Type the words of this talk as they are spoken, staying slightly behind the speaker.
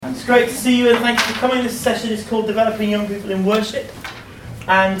It's great to see you and thank you for coming. This session is called Developing Young People in Worship.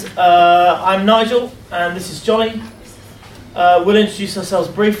 And I'm Nigel and this is Johnny. We'll introduce ourselves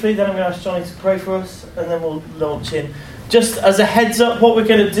briefly, then I'm going to ask Johnny to pray for us and then we'll launch in. Just as a heads up, what we're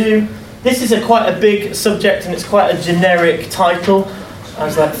going to do, this is quite a big subject and it's quite a generic title. I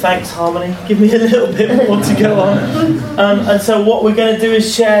was like, thanks Harmony, give me a little bit more to go on. And so what we're going to do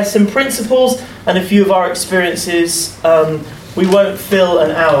is share some principles and a few of our experiences. We won't fill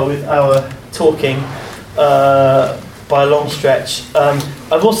an hour with our talking by a long stretch.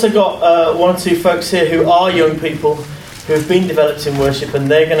 I've also got one or two folks here who are young people who have been developed in worship, and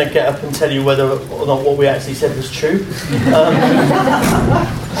they're going to get up and tell you whether or not what we actually said was true.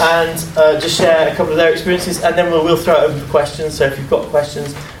 And just share a couple of their experiences, and then we'll throw it open for questions. So if you've got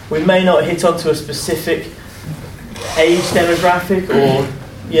questions, we may not hit onto a specific age demographic or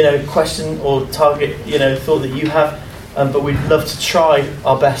question or target thought that you have, but we'd love to try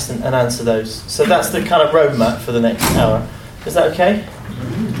our best and answer those. So that's the kind of roadmap for the next hour. Is that okay?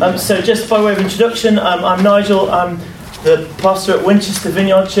 So just by way of introduction, I'm Nigel. I'm the pastor at Winchester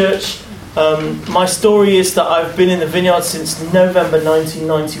Vineyard Church. My story is that I've been in the vineyard since November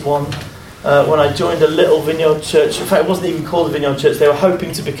 1991 when I joined a little vineyard church. In fact, it wasn't even called a vineyard church. They were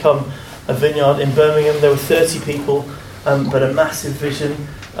hoping to become a vineyard in Birmingham. There were 30 people, but a massive vision.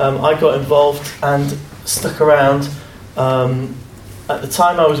 I got involved and stuck around. At the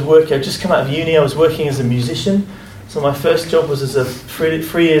time I was working, I'd just come out of uni, I was working as a musician. So my first job was as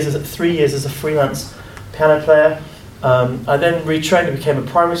 3 years as a freelance piano player. I then retrained and became a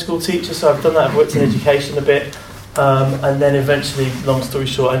primary school teacher, so I've done that. I've worked in education a bit, and then eventually, long story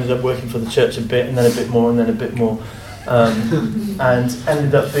short, I ended up working for the church a bit, and then a bit more, and then a bit more, and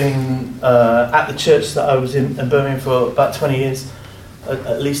ended up being at the church that I was in Birmingham for about 20 years.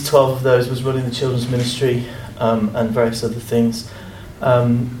 At least 12 of those was running the children's ministry and various other things,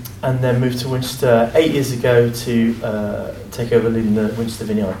 and then moved to Winchester 8 years ago to take over leading the Winchester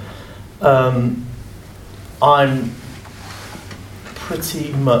Vineyard. I'm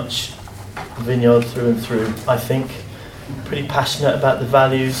pretty much vineyard through and through, I think. Pretty passionate about the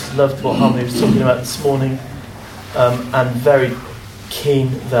values, loved what Harmony was talking about this morning, and very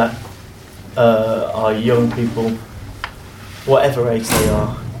keen that our young people, whatever age they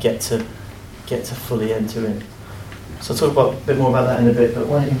are, get to fully enter in. So I'll talk a bit more about that in a bit, but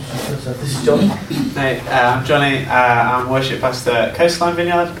why don't you introduce yourself? This is Johnny. Hey, I'm Johnny. I'm worship pastor at Coastline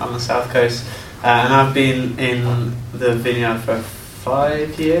Vineyard on the south coast. And I've been in the vineyard for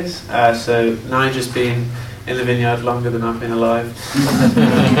 5 years, so Nigel's been in the vineyard longer than I've been alive.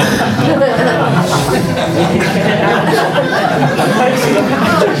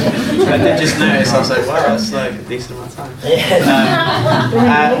 I did just notice, I was like, wow, that's like a decent amount of time.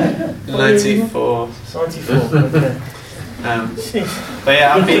 94. 94, okay. But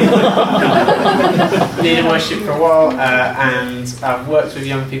yeah, I've been in worship for a while, and I've worked with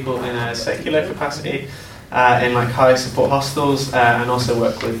young people in a secular capacity, in like high support hostels, and also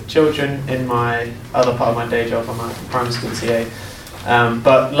work with children in my other part of my day job. I'm a primary school TA,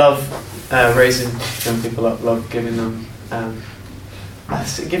 but love raising young people up, love giving them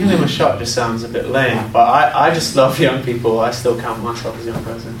a shot just sounds a bit lame, but I just love young people. I still count myself as a young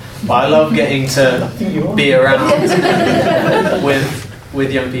person, but I love getting to be around with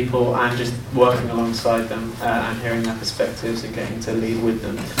young people and just working alongside them and hearing their perspectives and getting to lead with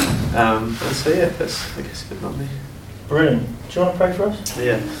them. And so yeah, that's I guess a bit about me. Brilliant. Do you want to pray for us?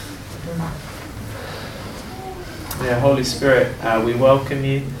 Yeah. Yeah, Holy Spirit, we welcome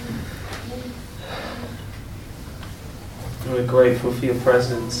you. We're grateful for your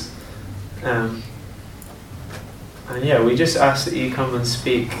presence, and yeah, we just ask that you come and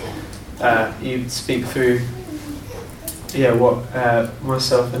speak. You speak through, what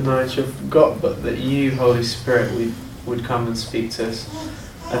myself and Nigel have got, but that you, Holy Spirit, would come and speak to us.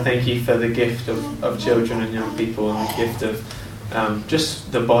 I thank you for the gift of children and young people, and the gift of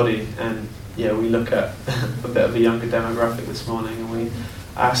just the body. And yeah, we look at a bit of a younger demographic this morning, and we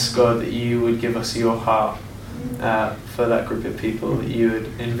ask God that you would give us your heart. For that group of people, that you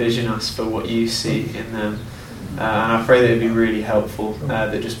would envision us for what you see in them, and I pray that it'd be really helpful,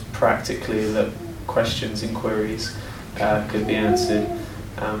 that just practically that questions and queries could be answered,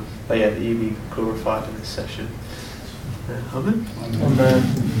 but yeah, that you be glorified in this session. Amen. Amen.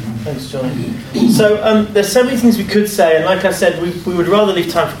 Thanks, Johnny. So there's so many things we could say, and like I said, we would rather leave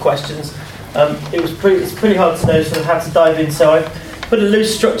time for questions. It's pretty hard to know sort of how to dive in, so I put a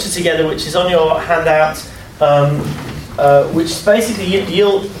loose structure together, which is on your handout. Which basically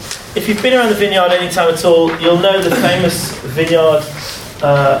you'll, if you've been around the vineyard any time at all, you'll know the famous vineyard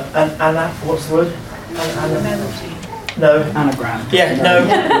what's the word? No. Anagram. Yeah, no.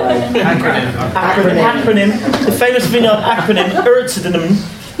 Acronym. The famous Vineyard acronym, IRTDM,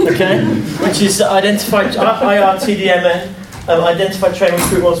 okay, which is identified, IRTDM, identify, train,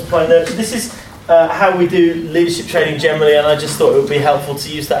 recruit, multiply, nurture. This is how we do leadership training generally, and I just thought it would be helpful to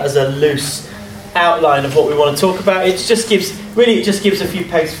use that as a loose outline of what we want to talk about. It just gives a few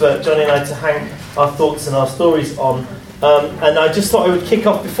pegs for Johnny and I to hang our thoughts and our stories on. And I just thought I would kick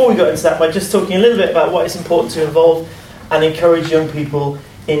off before we got into that by just talking a little bit about what is important to involve and encourage young people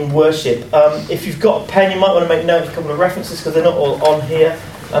in worship. If you've got a pen, you might want to make note of a couple of references because they're not all on here,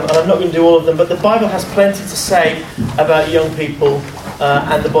 and I'm not going to do all of them, but the Bible has plenty to say about young people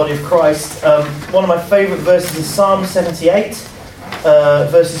and the body of Christ. One of my favourite verses is Psalm 78,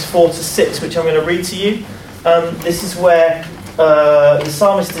 verses 4 to 6, which I'm going to read to you. This is where the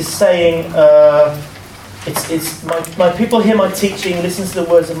psalmist is saying, it's my people hear my teaching, listen to the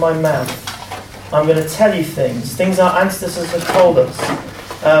words of my mouth. I'm going to tell you things our ancestors have told us,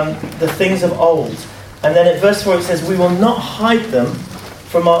 the things of old. And then at verse 4 it says, we will not hide them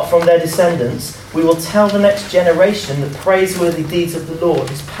from their descendants. We will tell the next generation the praiseworthy deeds of the Lord,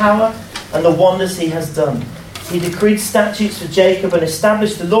 his power and the wonders he has done. He decreed statutes for Jacob and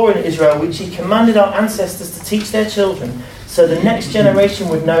established the law in Israel, which he commanded our ancestors to teach their children, so the next generation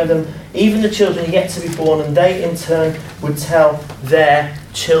would know them, even the children yet to be born, and they in turn would tell their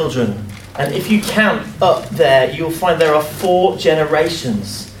children. And if you count up there, you'll find there are 4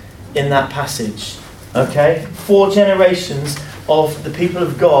 generations in that passage. Okay? 4 generations of the people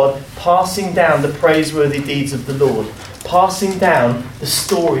of God passing down the praiseworthy deeds of the Lord, passing down the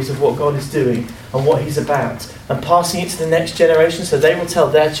stories of what God is doing and what he's about, and passing it to the next generation so they will tell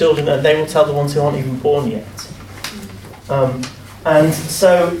their children and they will tell the ones who aren't even born yet. And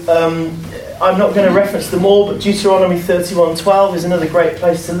so I'm not going to reference them all, but Deuteronomy 31:12 is another great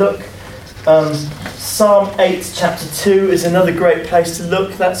place to look. Psalm 8 chapter 2 is another great place to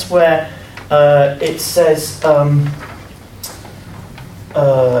look. That's where it says, in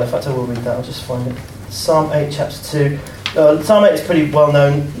fact I will read that, I'll just find it. Psalm 8 chapter 2. Psalm 8 is pretty well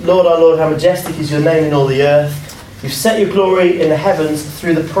known. Lord, our Lord, how majestic is your name in all the earth. You've set your glory in the heavens.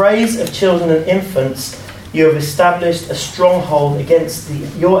 Through the praise of children and infants, you have established a stronghold against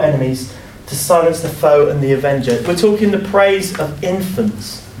your enemies to silence the foe and the avenger. We're talking the praise of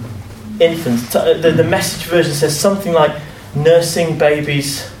infants. The Message version says something like, nursing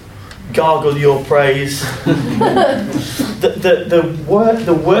babies, gargle your praise.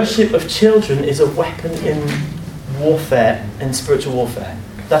 The worship of children is a weapon in warfare, in spiritual warfare.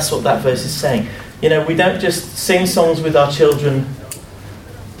 That's what that verse is saying. You know, we don't just sing songs with our children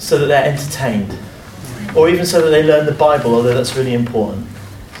so that they're entertained, or even so that they learn the Bible, although that's really important.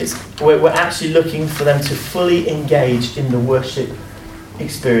 We're actually looking for them to fully engage in the worship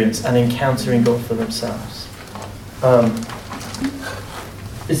experience and encountering God for themselves.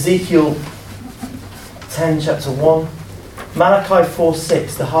 Ezekiel 10 chapter 1, Malachi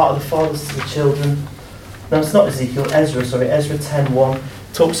 4:6, the heart of the fathers to the children. No, it's not Ezekiel, Ezra 10:1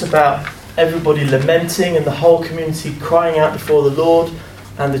 talks about everybody lamenting and the whole community crying out before the Lord,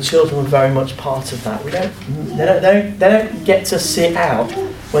 and the children were very much part of that. They don't get to sit out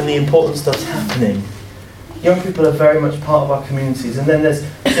when the important stuff's happening. Young people are very much part of our communities. And then there's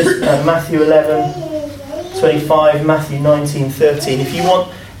just Matthew 11:25, Matthew 19:13. If you want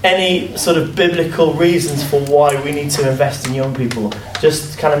any sort of biblical reasons for why we need to invest in young people,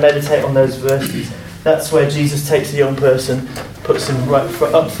 just kind of meditate on those verses. That's where Jesus takes a young person, puts him right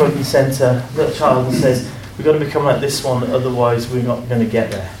up front and centre, little child, and says, we've got to become like this one, otherwise we're not going to get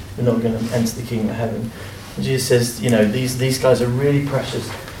there. We're not going to enter the kingdom of heaven. And Jesus says, you know, these guys are really precious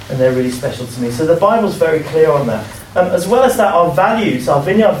and they're really special to me. So the Bible's very clear on that. As well as that, our values, our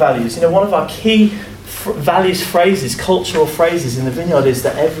Vineyard values, you know, one of our key values phrases, cultural phrases in the Vineyard is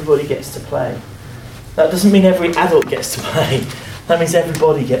that everybody gets to play. That doesn't mean every adult gets to play. That means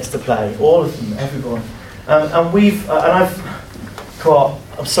everybody gets to play. All of them, everyone. I'm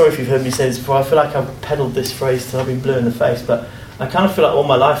sorry if you've heard me say this before, I feel like I've peddled this phrase till I've been blue in the face, but I kind of feel like all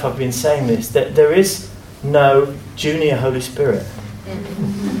my life I've been saying this, that there is no junior Holy Spirit.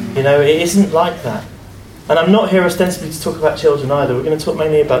 You know, it isn't like that. And I'm not here ostensibly to talk about children either. We're going to talk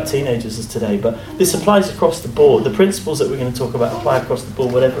mainly about teenagers today, but this applies across the board. The principles that we're going to talk about apply across the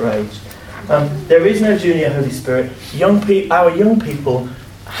board, whatever age. There is no junior Holy Spirit. Our young people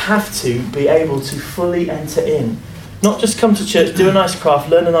have to be able to fully enter in. Not just come to church, do a nice craft,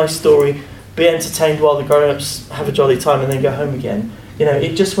 learn a nice story, be entertained while the grown-ups have a jolly time and then go home again. You know,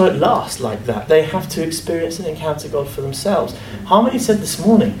 it just won't last like that. They have to experience and encounter God for themselves. Harmony said this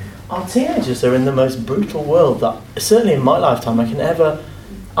morning, our teenagers are in the most brutal world that, certainly in my lifetime, I've ever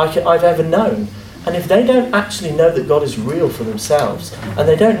known. And if they don't actually know that God is real for themselves, and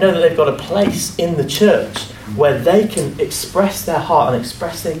they don't know that they've got a place in the church where they can express their heart and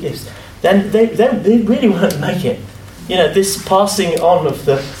express their gifts, then they really won't make it. You know, this passing on of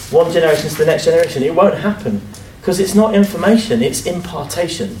the one generation to the next generation, it won't happen. Because it's not information, it's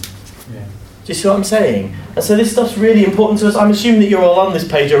impartation. Yeah. Do you see what I'm saying? And so this stuff's really important to us. I'm assuming that you're all on this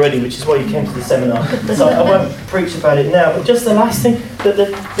page already, which is why you came to the seminar. So I won't preach about it now. But just the last thing,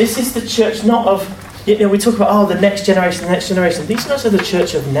 this is the church not of, you know, we talk about, the next generation, the next generation. These guys are the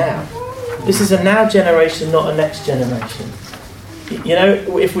church of now. This is a now generation, not a next generation. You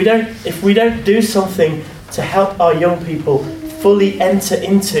know, if we don't do something to help our young people fully enter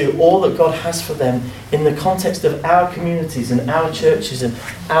into all that God has for them in the context of our communities and our churches and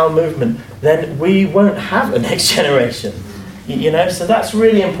our movement, then we won't have a next generation. You know, so that's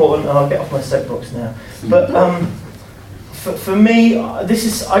really important, and I'll get off my soapbox now. But for me, this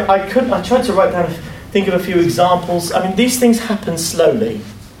is I tried to write down, think of a few examples. I mean, these things happen slowly.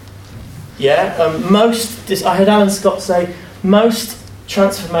 Yeah, I heard Alan Scott say most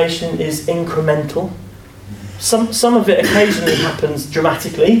transformation is incremental. Some of it occasionally happens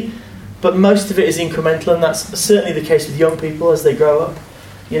dramatically, but most of it is incremental, and that's certainly the case with young people as they grow up.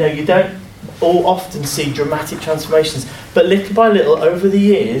 You know, you don't all often see dramatic transformations, but little by little over the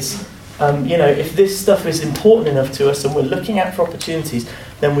years, you know, if this stuff is important enough to us and we're looking out for opportunities,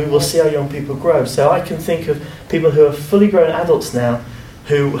 then we will see our young people grow. So I can think of people who are fully grown adults now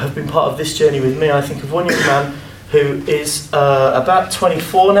who have been part of this journey with me. I think of one young man who is about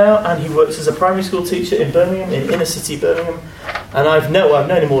 24 now, and he works as a primary school teacher in Birmingham, in inner city Birmingham. And I've known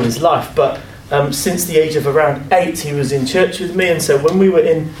him all his life, but since the age of around 8, he was in church with me. And so when we were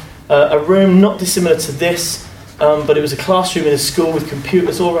in a room not dissimilar to this, but it was a classroom in a school with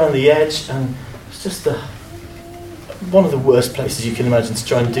computers all around the edge, and it's just one of the worst places you can imagine to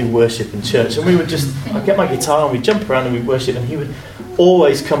try and do worship in church. And we would I'd get my guitar and we'd jump around and we'd worship, and he would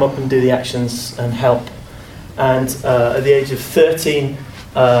always come up and do the actions and help. And at the age of 13,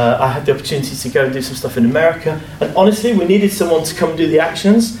 I had the opportunity to go and do some stuff in America. And honestly, we needed someone to come do the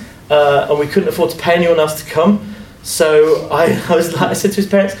actions, and we couldn't afford to pay anyone else to come. So I said to his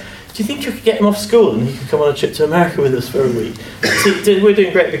parents, do you think you could get him off school and he could come on a trip to America with us for a week? So we're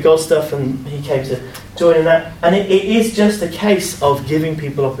doing Great Big God stuff, and he came to join in that. And it is just a case of giving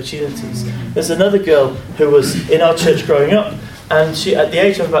people opportunities. There's another girl who was in our church growing up, and she, at the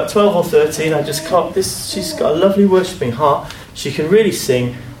age of about 12 or 13, I just caught this. She's got a lovely worshipping heart. She can really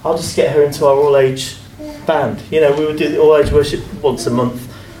sing. I'll just get her into our all-age band. You know, we would do the all-age worship once a month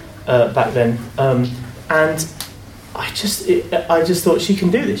back then. And I just thought, she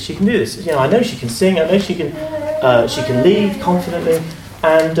can do this. She can do this. You know, I know she can sing. I know she can lead confidently.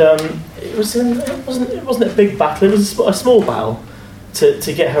 And it wasn't a big battle. It was a small battle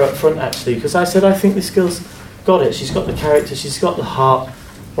to get her up front, actually, because I said, I think this girl's got it. She's got the character. She's got the heart.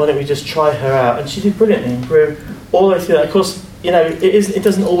 Why don't we just try her out? And she did brilliantly and grew all the way through that. Of course, you know, it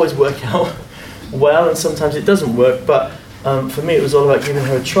doesn't always work out well, and sometimes it doesn't work. But for me, it was all about giving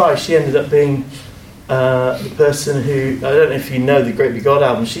her a try. She ended up being the person who, I don't know if you know the Great Big God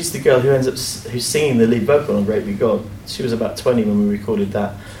album. She's the girl who's singing the lead vocal on Great Big God. She was about 20 when we recorded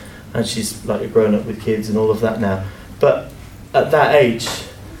that, and she's like grown up with kids and all of that now. But at that age,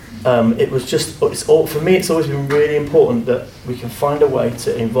 for me, it's always been really important that we can find a way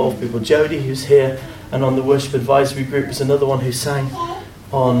to involve people. Jodie, who's here and on the worship advisory group, is another one who sang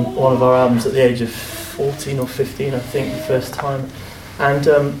on one of our albums at the age of 14 or 15, I think, the first time. And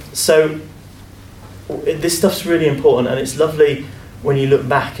so this stuff's really important, and it's lovely when you look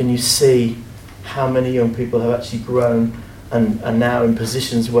back and you see how many young people have actually grown and are now in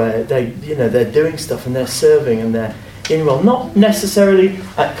positions where they're doing stuff and they're serving and they're in role, not necessarily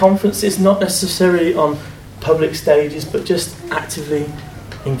at conferences, not necessarily on public stages, but just actively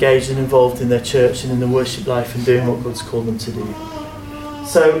engaged and involved in their church and in the worship life and doing what God's called them to do.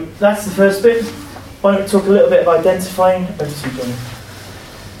 So that's the first bit. Why don't we talk a little bit of identifying? Over to you, Johnny.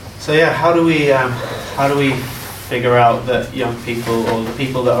 So yeah, how do we figure out that young people or the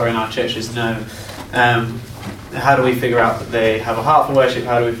people that are in our churches know? How do we figure out that they have a heart for worship?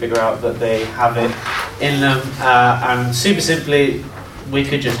 How do we figure out that they have it in them? And super simply, we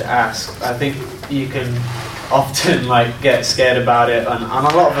could just ask. I think you can often get scared about it, and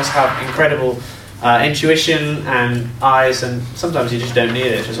a lot of us have incredible intuition and eyes, and sometimes you just don't need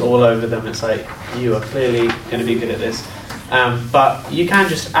it. It's just all over them. It's like, you are clearly going to be good at this. But you can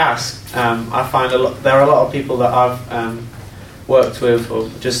just ask. I find there are a lot of people that I've worked with or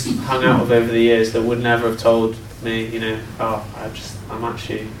just hung out with over the years that would never have told me,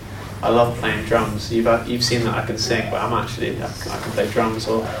 I love playing drums. You've seen that I can sing, but I can play drums,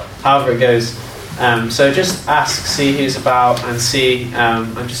 or however it goes. So just ask, see who's about, and see,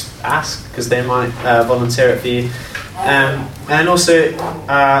 and just ask, because they might volunteer it for you. And also,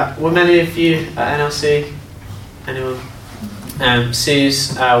 were many of you at NLC? Anyone?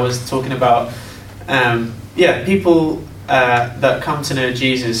 Suze was talking about, people that come to know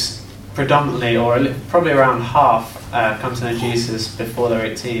Jesus predominantly, or probably around half, come to know Jesus before they're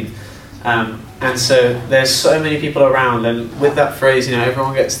 18. And so there's so many people around, and with that phrase,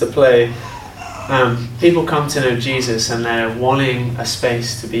 everyone gets to play. People come to know Jesus, and they're wanting a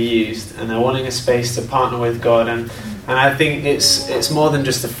space to be used, and they're wanting a space to partner with God. And I think it's more than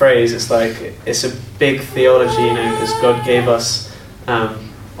just a phrase. It's like it's a big theology, because God gave us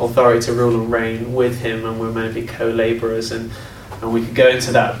authority to rule and reign with Him, and we're meant to be co-laborers, and we could go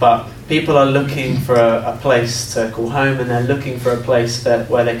into that. But people are looking for a place to call home, and they're looking for a place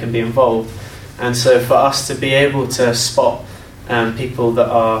where they can be involved. And so for us to be able to spot people that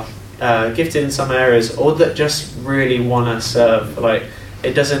are gifted in some areas, or that just really want to serve,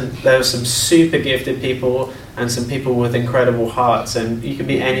 there are some super gifted people and some people with incredible hearts, and you can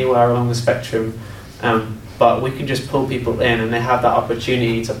be anywhere along the spectrum, but we can just pull people in, and they have that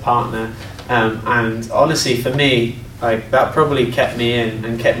opportunity to partner. And honestly, for me, that probably kept me in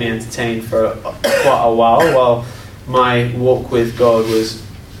and kept me entertained for quite a while my walk with God was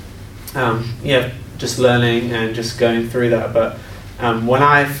just learning and just going through that. But when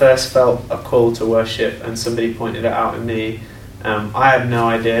I first felt a call to worship and somebody pointed it out in me, I had no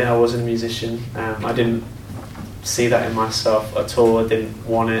idea. I wasn't a musician. I didn't see that in myself at all. I didn't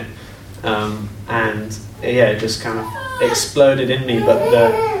want it. It just kind of exploded in me. But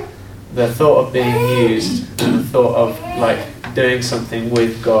the thought of being used and the thought of doing something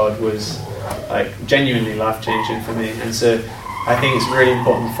with God was genuinely life-changing for me. And so I think it's really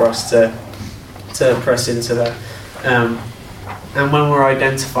important for us to press into that. And when we're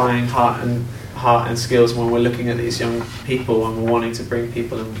identifying heart and skills, when we're looking at these young people and we're wanting to bring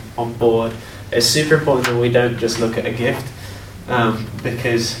people on board, it's super important that we don't just look at a gift,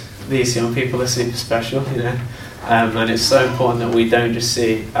 because these young people are super special, and it's so important that we don't just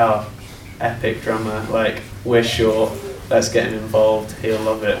see, epic drummer, we're sure, let's get him involved, he'll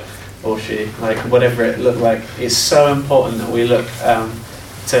love it, or she, whatever it looked like. It's so important that we look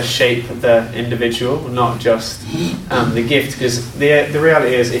to shape the individual, not just the gift, because the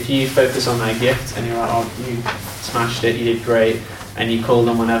reality is, if you focus on their gift and you're like, you smashed it, you did great, and you call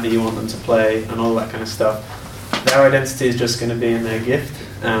them whenever you want them to play and all that kind of stuff, their identity is just going to be in their gift.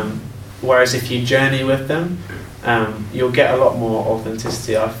 Whereas if you journey with them, you'll get a lot more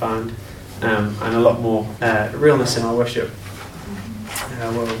authenticity, I found, and a lot more realness in our worship.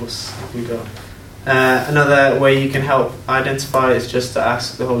 What else have we got? Another way you can help identify is just to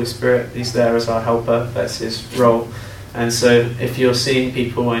ask the Holy Spirit. He's there as our helper. That's His role. And so if you're seeing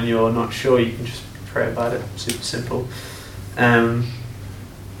people and you're not sure, you can just pray about it. Super simple. And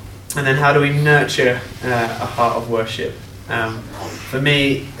then how do we nurture a heart of worship? For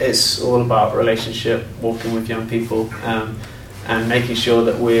me, it's all about relationship, walking with young people, and making sure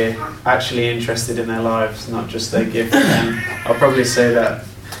that we're actually interested in their lives, not just their gift. And I'll probably say that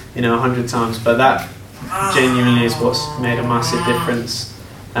 100 times, but that genuinely is what's made a massive difference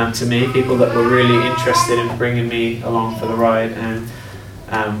to me. People that were really interested in bringing me along for the ride, and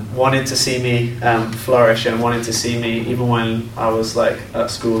wanted to see me flourish, and wanted to see me even when I was at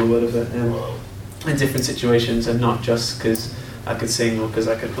school or whatever, in different situations, and not just because I could sing or because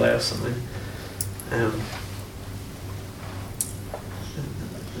I could play or something.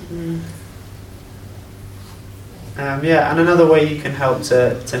 And another way you can help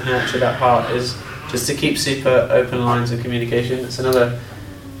to nurture that heart is just to keep super open lines of communication. It's another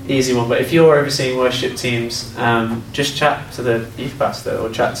easy one, but if you're overseeing worship teams, just chat to the youth pastor or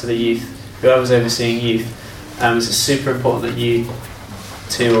chat to the youth, whoever's overseeing youth. It's super important that you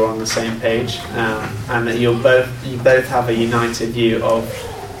two are on the same page, and that you both have a united view of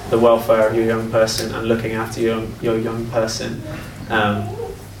the welfare of your young person and looking after your young person.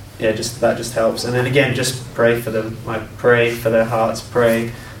 That just helps. And then again, just pray for them. Pray for their hearts.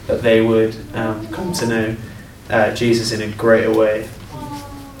 Pray that they would come to know Jesus in a greater way.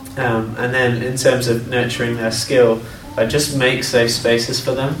 And then in terms of nurturing their skill, just make safe spaces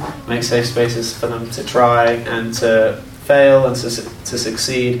for them. Make safe spaces for them to try and to fail and to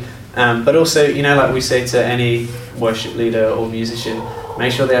succeed. But also, like we say to any worship leader or musician,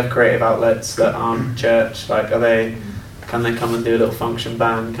 make sure they have creative outlets that aren't church. Can they come and do a little function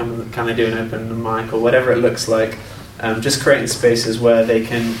band? Can they do an open mic or whatever it looks like? Just creating spaces where they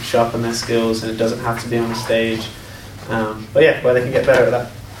can sharpen their skills, and it doesn't have to be on the stage. Where they can get better at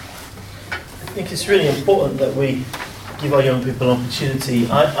that. I think it's really important that we give our young people an opportunity.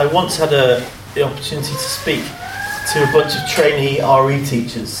 I once had a the opportunity to speak to a bunch of trainee RE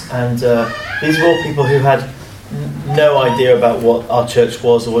teachers, and these were all people who had no idea about what our church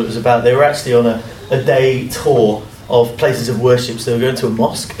was or what it was about. They were actually on a day tour of places of worship. So they were going to a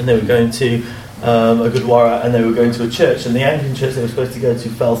mosque, and they were going to a Gurdwara, and they were going to a church, and the Anglican church they were supposed to go to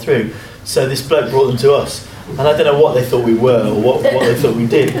fell through. So this bloke brought them to us, and I don't know what they thought we were or what they thought we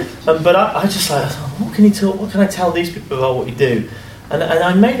did. But I just I thought, what can I tell these people about what we do? And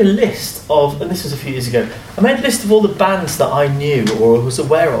I made a list of, and this was a few years ago, I made a list of all the bands that I knew or was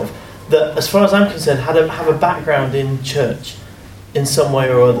aware of that, as far as I'm concerned, have a background in church in some way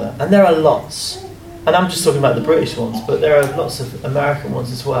or other. And there are lots. And I'm just talking about the British ones, but there are lots of American ones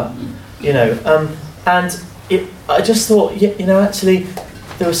as well. I just thought, actually,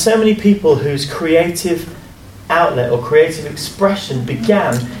 there were so many people whose creative outlet or creative expression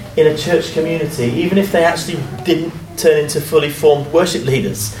began in a church community, even if they actually didn't turn into fully formed worship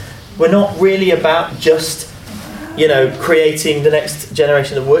leaders. We're not really about just, creating the next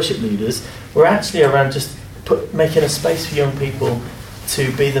generation of worship leaders. We're actually around just making a space for young people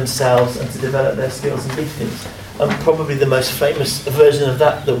to be themselves and to develop their skills and giftings. And probably the most famous version of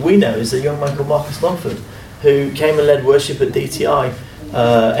that we know is a young man called Marcus Mumford, who came and led worship at DTI,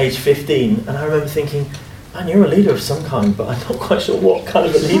 age 15. And I remember thinking, man, you're a leader of some kind, but I'm not quite sure what kind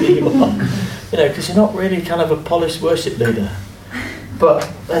of a leader you are. Because you're not really kind of a polished worship leader. But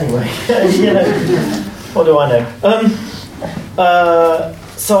anyway, what do I know?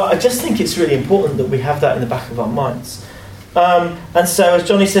 So I just think it's really important that we have that in the back of our minds. And so, as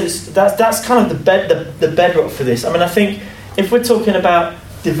Johnny said, that's kind of the bedrock for this. I mean, I think if we're talking about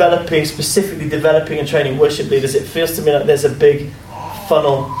specifically developing and training worship leaders, it feels to me like there's a big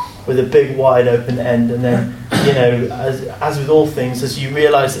funnel with a big wide open end, and then as with all things, as you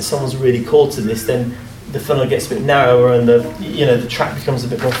realise that someone's really called to this, then the funnel gets a bit narrower and the track becomes a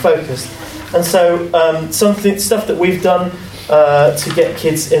bit more focused. And so stuff that we've done to get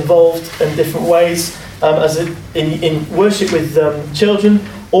kids involved in different ways, in worship with children,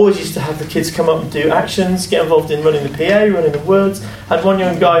 always used to have the kids come up and do actions, get involved in running the PA, running the words. Had one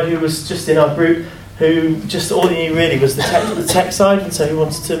young guy who was just in our group who just all he knew really was the tech side, and so he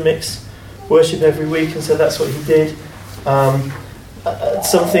wanted to mix worship every week, and so that's what he did.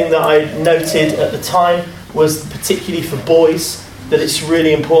 Something that I noted at the time was, particularly for boys, that it's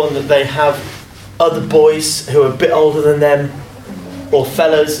really important that they have other boys who are a bit older than them, or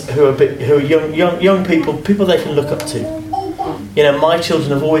fellas who are young people they can look up to. My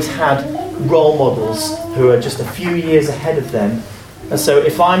children have always had role models who are just a few years ahead of them, and so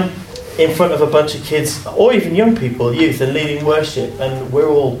if I'm in front of a bunch of kids, or even young people, youth, and leading worship, and we're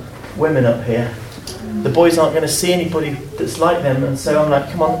all women up here, the boys aren't going to see anybody that's like them, and so I'm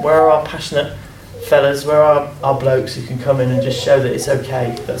like, come on, where are our passionate fellas, where are our blokes who can come in and just show that it's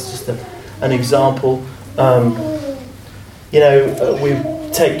okay? That's just an example. We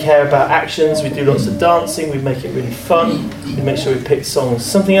take care about actions, we do lots of dancing, we make it really fun, we make sure we pick songs.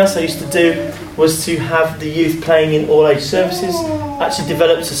 Something else I used to do was to have the youth playing in all age services. I actually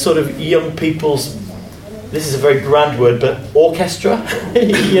developed a sort of young people's, this is a very grand word, but orchestra,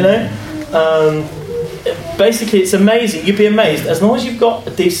 basically it's amazing, you'd be amazed, as long as you've got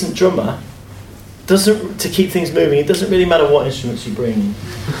a decent drummer, to keep things moving, it doesn't really matter what instruments you bring.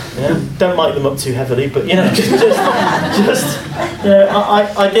 Don't mic them up too heavily, but I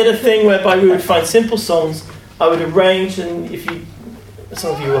did a thing whereby we would find simple songs, I would arrange, and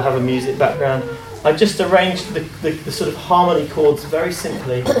some of you will have a music background, I just arranged the sort of harmony chords very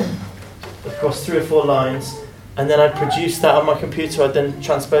simply across 3 or 4 lines, and then I'd produce that on my computer. I'd then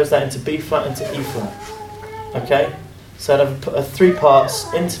transpose that into B flat, into E flat. Okay? So I'd have 3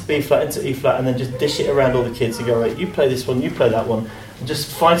 parts into B flat, into E flat, and then just dish it around all the kids and go, right, you play this one, you play that one, and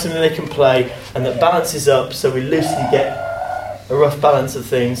just find something they can play, and that balances up, so we loosely get a rough balance of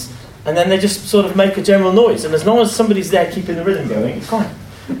things, and then they just sort of make a general noise, and as long as somebody's there keeping the rhythm going, it's fine.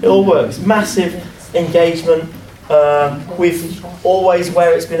 It all works. Massive engagement. We've always,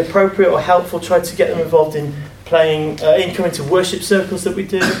 where it's been appropriate or helpful, tried to get them involved in playing, in coming to worship circles that we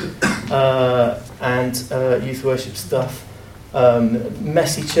do, and youth worship stuff.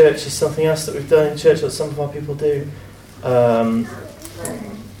 Messy church is something else that we've done in church that some of our people do.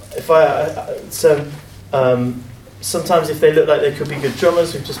 Sometimes if they look like they could be good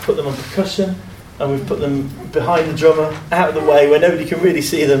drummers, we've just put them on percussion, and we've put them behind the drummer, out of the way where nobody can really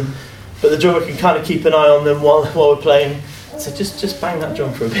see them, but the drummer can kind of keep an eye on them while we're playing. So just bang that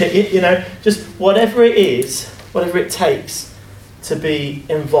drum for a bit, just whatever it is, whatever it takes to be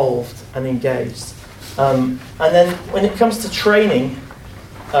involved and engaged. And then when it comes to training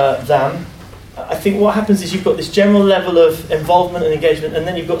them, I think what happens is you've got this general level of involvement and engagement, and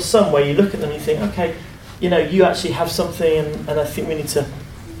then you've got some where you look at them and you think, okay, you actually have something, and I think we need to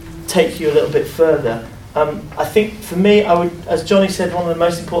take you a little bit further. I think for me, I would, as Johnny said, one of the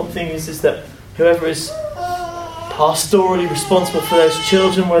most important things is that whoever is pastorally responsible for those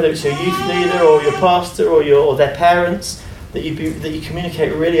children, whether it's your youth leader or your pastor or their parents, that you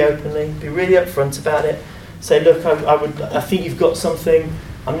communicate really openly, be really upfront about it. Say, look, I think you've got something.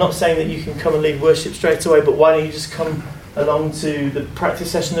 I'm not saying that you can come and lead worship straight away, but why don't you just come along to the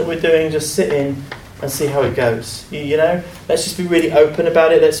practice session that we're doing, just sit in and see how it goes. Let's just be really open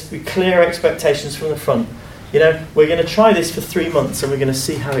about it. Let's be clear expectations from the front. We're going to try this for 3 months and we're going to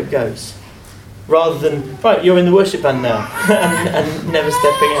see how it goes. Rather than, right, you're in the worship band now and never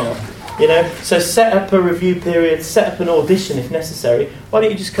stepping out. So set up a review period, set up an audition if necessary. Why don't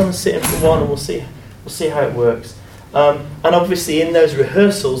you just come and sit in for one and we'll see how it works. And obviously in those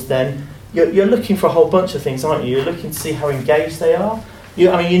rehearsals then, you're looking for a whole bunch of things, aren't you? You're looking to see how engaged they are.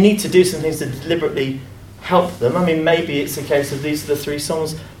 You need to do some things to deliberately help them. Maybe it's a case of these are the 3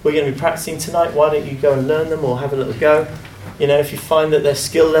 songs we're going to be practicing tonight. Why don't you go and learn them or have a little go? If you find that their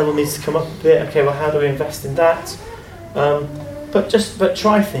skill level needs to come up a bit, okay, well, how do we invest in that? But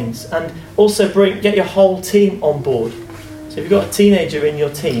try things, and also get your whole team on board. So if you've got a teenager in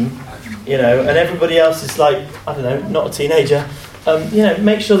your team, and everybody else is like, I don't know, not a teenager,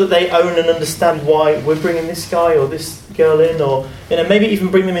 make sure that they own and understand why we're bringing this guy or this girl in, or maybe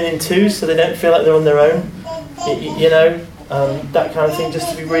even bring them in twos so they don't feel like they're on their own. That kind of thing, just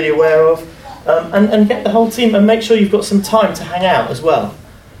to be really aware of, and get the whole team, and make sure you've got some time to hang out as well,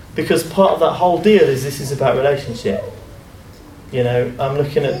 because part of that whole deal is this is about relationship. I'm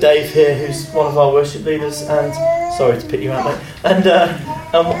looking at Dave here, who's one of our worship leaders, and sorry to pick you out, mate,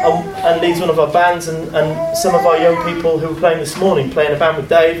 and leads one of our bands, and some of our young people who were playing this morning, playing a band with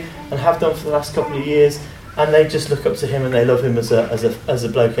Dave, and have done for the last couple of years, and they just look up to him and they love him as a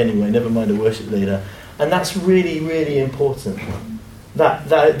bloke anyway, never mind a worship leader, and that's really, really important. That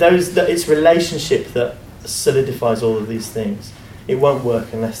it's relationship that solidifies all of these things. It won't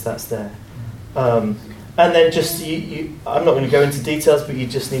work unless that's there. And then just I'm not going to go into details, but you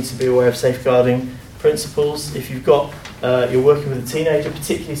just need to be aware of safeguarding principles. If you've got you're working with a teenager,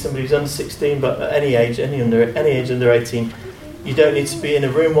 particularly somebody who's under 16, but at any age under 18, you don't need to be in a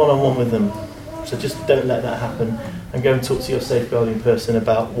room one-on-one with them. So just don't let that happen, and go and talk to your safeguarding person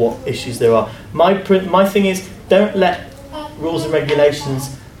about what issues there are. My thing is, don't let rules and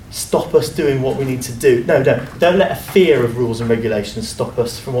regulations stop us doing what we need to do. No, don't let a fear of rules and regulations stop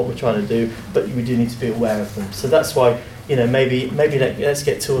us from what we're trying to do, but we do need to be aware of them. So that's why, maybe let's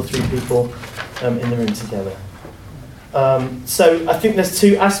get 2 or 3 people in the room together. So I think there's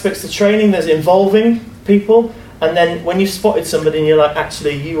 2 aspects to training. There's involving people, and then when you've spotted somebody and you're like,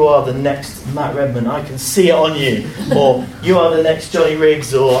 actually, you are the next Matt Redman, I can see it on you, or you are the next Johnny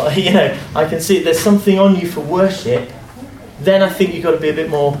Riggs, or I can see it. There's something on you for worship. Then I think you've got to be a bit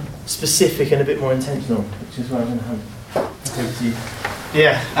more specific and a bit more intentional, which is where I'm going to hand over to you.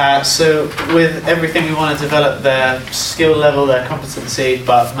 Yeah, so with everything we want to develop their skill level, their competency,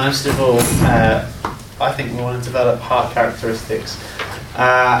 but most of all, I think we want to develop heart characteristics.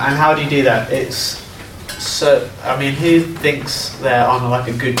 And how do you do that? Who thinks they're on like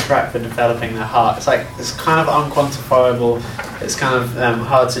a good track for developing their heart? It's kind of unquantifiable, it's kind of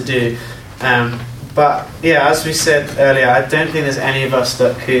hard to do. But yeah, as we said earlier, I don't think there's any of us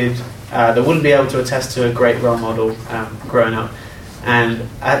that wouldn't be able to attest to a great role model growing up. And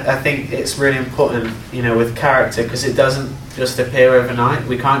I think it's really important, with character, because it doesn't just appear overnight.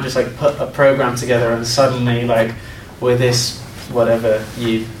 We can't just put a program together and suddenly we're this whatever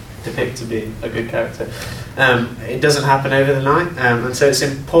you depict to be a good character. It doesn't happen over the night, and so it's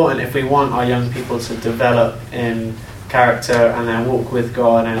important if we want our young people to develop in character and their walk with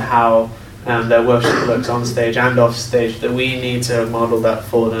God and how their worship looks on stage and off stage, that we need to model that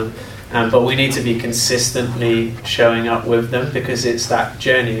for them. But we need to be consistently showing up with them, because it's that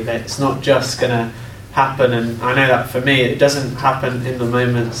journey that it's not just going to happen. And I know that for me, it doesn't happen in the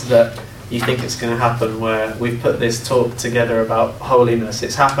moments that you think it's going to happen, where we've put this talk together about holiness.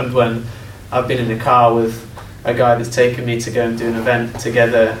 It's happened when I've been in the car with a guy that's taken me to go and do an event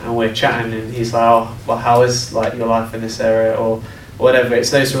together, and we're chatting, and he's like, oh, well, how is your life in this area, or whatever. It's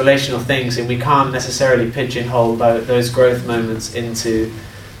those relational things, and we can't necessarily pigeonhole those growth moments into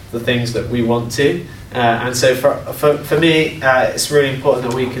the things that we want to. And so for me, it's really important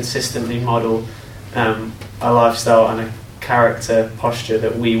that we consistently model a lifestyle and a character posture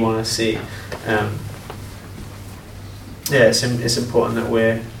that we want to see. It's important that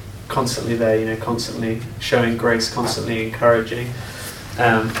we're constantly there, constantly showing grace, constantly encouraging.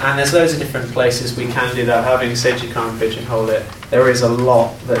 And there's loads of different places we can do that. Having said you can't pigeonhole it, there is a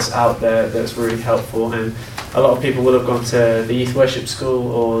lot that's out there that's really helpful, and a lot of people will have gone to the Youth Worship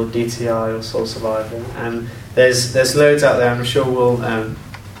School or DTI or Soul Survivor, and there's loads out there. I'm sure we'll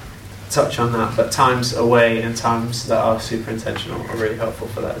touch on that, but times away and times that are super intentional are really helpful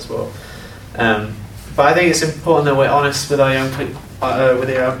for that as well. But I think it's important that we're honest with our young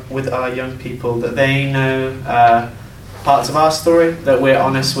people, that they know parts of our story, that we're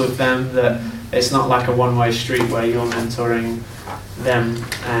honest with them, that it's not like a one-way street where you're mentoring them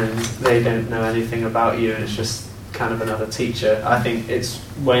and they don't know anything about you and it's just kind of another teacher. I think it's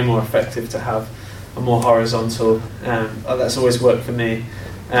way more effective to have a more horizontal, that's always worked for me,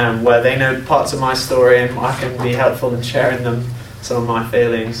 where they know parts of my story and I can be helpful in sharing them some of my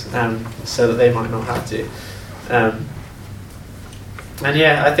feelings, so that they might not have to. And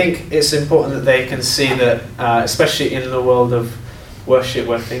yeah, I think it's important that they can see that, especially in the world of worship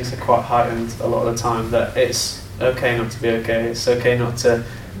where things are quite heightened a lot of the time, that it's okay not to be okay, it's okay not to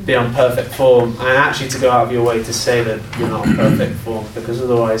be on perfect form, and actually to go out of your way to say that you're not on perfect form, because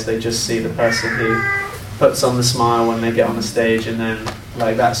otherwise they just see the person who puts on the smile when they get on the stage, and then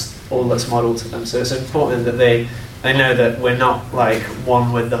like that's all that's modelled to them. So it's important that they know that we're not like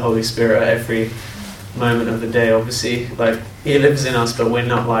one with the Holy Spirit at every moment of the day. Obviously, like He lives in us, but we're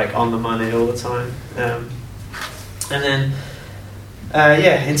not like on the money all the time. And then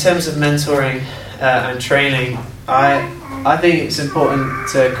in terms of mentoring and training, I think it's important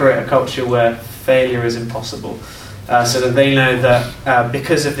to create a culture where failure is impossible, so that they know that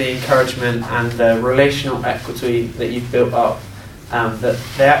because of the encouragement and the relational equity that you've built up, that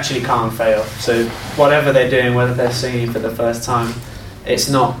they actually can't fail. So whatever they're doing, whether they're singing for the first time, it's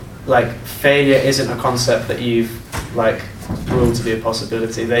not like failure isn't a concept that you've like ruled to be a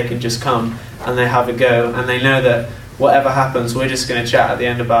possibility. They can just come and they have a go, and they know that whatever happens, we're just going to chat at the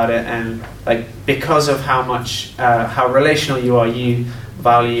end about it. And like because of how much how relational you are, you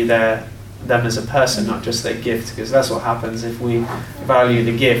value them as a person, not just their gift, because that's what happens if we value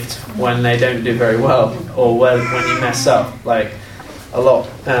the gift when they don't do very well, or when you mess up. Like a lot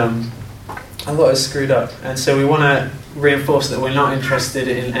is screwed up, and so we want to reinforce that we're not interested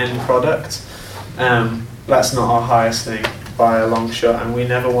in end product. That's not our highest thing by a long shot, and we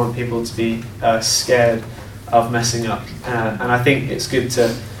never want people to be scared of messing up. And I think it's good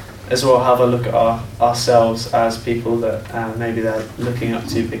to as well have a look at ourselves as people that maybe they're looking up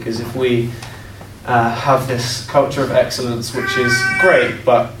to, because if we have this culture of excellence, which is great,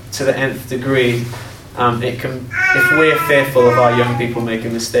 but to the nth degree, it can. If we're fearful of our young people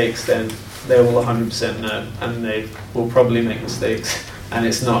making mistakes, then they will 100% know, and they will probably make mistakes, and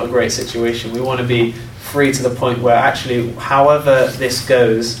it's not a great situation. We want to be free to the point where actually, however this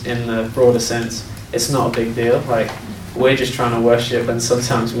goes in the broader sense, it's not a big deal. Like, we're just trying to worship, and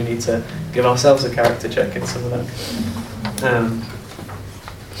sometimes we need to give ourselves a character check in some of that.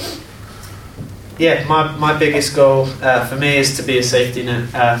 My biggest goal for me is to be a safety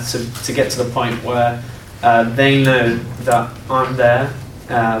net, to get to the point where they know that I'm there,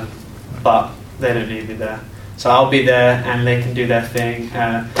 but they don't need me there. So I'll be there and they can do their thing,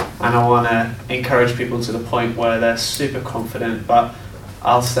 and I want to encourage people to the point where they're super confident, but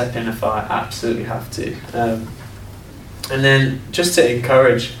I'll step in if I absolutely have to. And then just to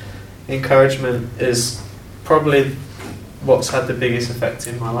encouragement is probably what's had the biggest effect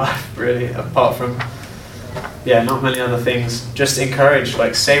in my life, really, apart from not many other things. Just encourage,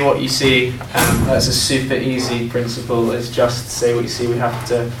 like say what you see. That's a super easy principle, is just say what you see. We have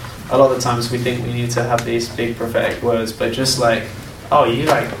to, a lot of the times we think we need to have these big prophetic words, but just like, oh, you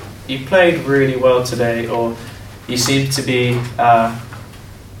played really well today, or you seem to be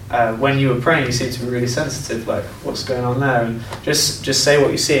when you were praying, you seem to be really sensitive, like what's going on there, and just say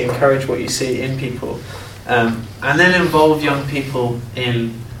what you see, encourage what you see in people, and then involve young people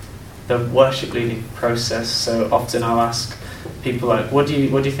in the worship leading process. So often I'll ask people like, what do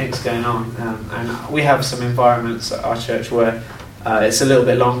you think's going on? And we have some environments at our church where it's a little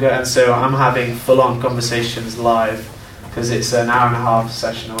bit longer, and so I'm having full-on conversations live, because it's an hour and a half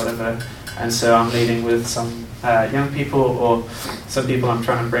session or whatever, and so I'm leading with some young people or some people I'm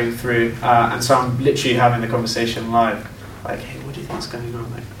trying to bring through, and so I'm literally having the conversation live, like, hey, what do you think's going on?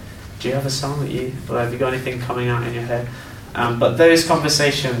 Like, do you have a song or have you got anything coming out in your head? But those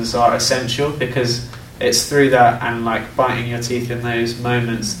conversations are essential, because it's through that and like biting your teeth in those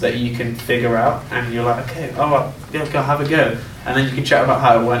moments that you can figure out, and you're like, okay, go have a go, and then you can chat about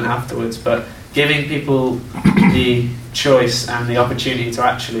how it went afterwards. But giving people the choice and the opportunity to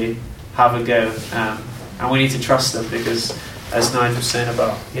actually have a go, and we need to trust them, because as Nigel was saying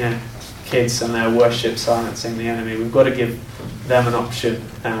about kids and their worship silencing the enemy. We've got to give them an option,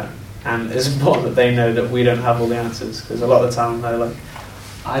 and it's important that they know that we don't have all the answers, because a lot of the time they're like,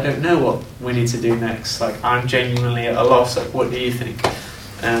 I don't know what we need to do next. Like, I'm genuinely at a loss. Like, what do you think?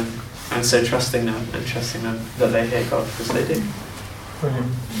 And so trusting them that they hear God, because they do.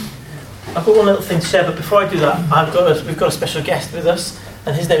 Brilliant. I've got one little thing to share, but before I do that, we've got a special guest with us,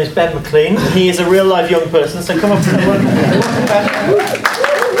 and his name is Ben McLean. And he is a real live young person, so come up to the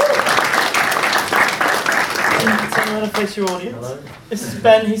Tell me how to face your audience. Hello. This is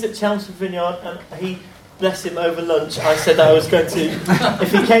Ben. He's at Chelmsford Vineyard, and he, bless him, over lunch I said that I was going to,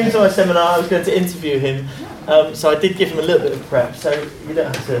 if he came to my seminar, I was going to interview him. So I did give him a little bit of prep, so you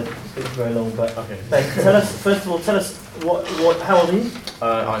don't have to speak very long. But Okay. Ben, tell us, first of all, how old are you?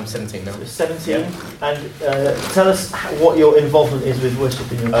 I'm 17 now. 17, Yeah. and tell us what your involvement is with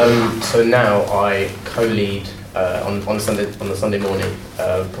worship in your church. So now I co-lead on the Sunday morning,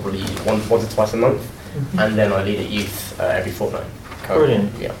 probably once or twice a month, and then I lead at youth every fortnight.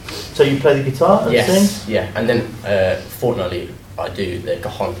 Brilliant. Yeah. So you play the guitar and sing? Yes. Yeah, and then fortnightly I do the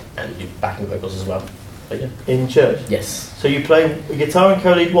cajon and do backing vocals as well. But yeah. In church? Yes. So you play guitar and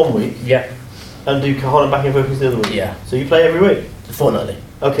co-lead one week, Yeah. and do cajon and backing vocals the other week? Yeah. So you play every week? Fortnightly.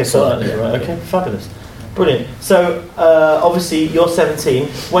 Okay, Fortnightly, fortnightly, right, yeah. okay, fabulous. Brilliant. So, obviously, you're 17.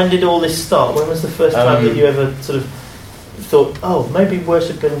 When did all this start? When was the first time that you ever sort of thought, oh, maybe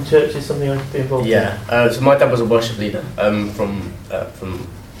worship in church is something I could be involved in? Yeah. So my dad was a worship leader from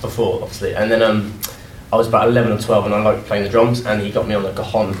before, obviously, and then I was about 11 or 12, and I liked playing the drums, and he got me on the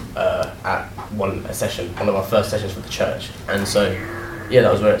cajon at one of our first sessions for the church, and so yeah,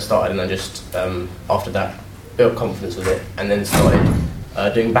 that was where it started, and I just after that built confidence with it, and then started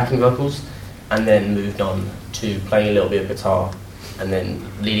doing backing vocals, and then moved on to playing a little bit of guitar, and then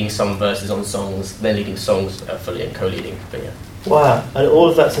leading some verses on songs, then leading songs fully and co-leading. But yeah. Wow, and all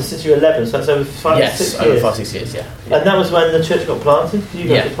of that, so since you were 11, so that's over 5 Yes, 6 over years? 5-6 years, yeah. And that was when the church got planted? You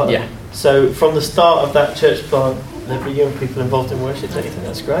guys got planted? Yeah. So from the start of that church plant, there were young people involved in worship, don't you think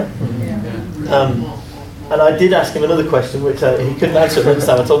that's great? And I did ask him another question, which he couldn't answer at the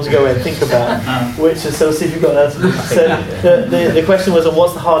time. I told him to go away and think about, which is, so see if you've got an answer. So the question was,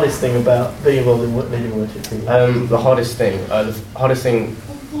 what's the hardest thing about being involved in leading worship? The hardest thing,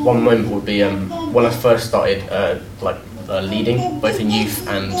 one moment would be when I first started leading, both in youth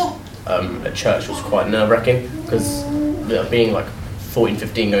and at church, was quite nerve-wracking, because being like 14,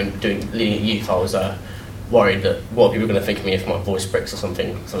 15, leading at youth, I was worried that what people were going to think of me if my voice breaks or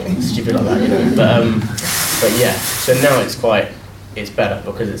something stupid like that, you know. But yeah, so now it's better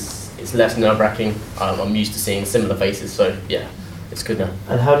because it's less nerve-wracking. I'm used to seeing similar faces, so yeah, it's good now.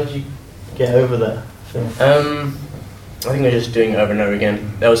 And how did you get over that feeling? I think I was just doing it over and over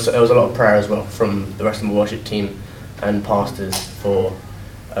again. There was a lot of prayer as well from the rest of my worship team and pastors for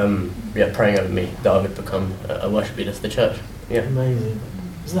praying over me that I would become a worship leader for the church. Yeah. Amazing.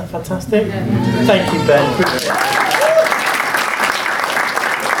 Isn't that fantastic? Yeah. Thank you, Ben. You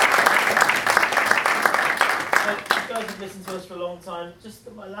guys have listened to us for a long time. Just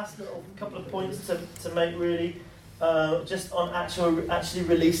my last little couple of points to make really, just on actually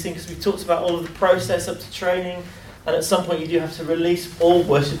releasing, because we've talked about all of the process up to training, and at some point you do have to release all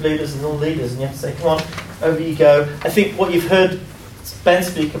worship leaders and all leaders, and you have to say, come on, over you go. I think what you've heard Ben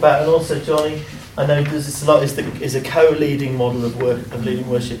speak about, and also Johnny, I know there's this a lot, is a co-leading model of leading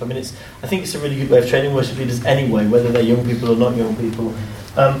worship. I mean, I think it's a really good way of training worship leaders anyway, whether they're young people or not young people.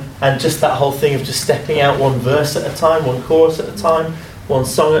 And just that whole thing of just stepping out one verse at a time, one chorus at a time, one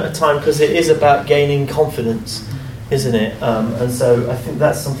song at a time, because it is about gaining confidence, isn't it? And so I think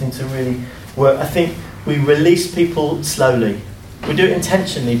that's something to really work. I think we release people slowly. We do it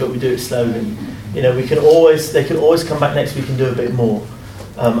intentionally, but we do it slowly. You know, they can always come back next week and do a bit more.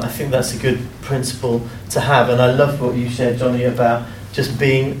 I think that's a good principle to have, and I love what you shared, Johnny, about just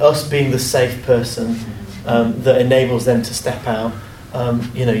being the safe person that enables them to step out.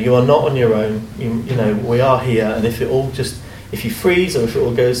 You are not on your own. You know, we are here, and if you freeze or if it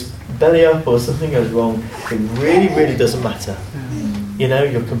all goes belly up or something goes wrong, it really, really doesn't matter. You know,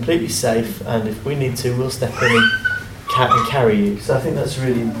 you're completely safe, and if we need to, we'll step in and carry you. So I think that's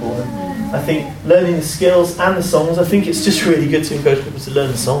really important. I think learning the skills and the songs, I think it's just really good to encourage people to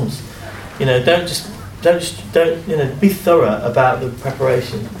learn the songs. You know, don't be thorough about the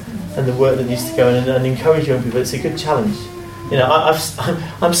preparation and the work that needs to go in, and encourage young people. It's a good challenge. You know,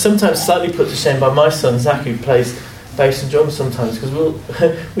 I'm sometimes slightly put to shame by my son Zach, who plays bass and drums sometimes, because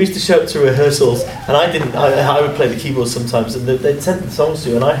we used to show up to rehearsals, and I would play the keyboards sometimes, and they'd send the songs to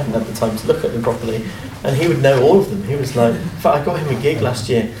you, and I hadn't had the time to look at them properly, and he would know all of them. He was like, in fact, I got him a gig last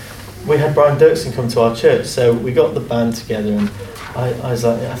year. We had Brian Dirksen come to our church, so we got the band together, and I was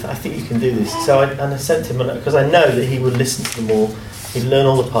like, I think you can do this. So I sent him, because I know that he would listen to them all, he'd learn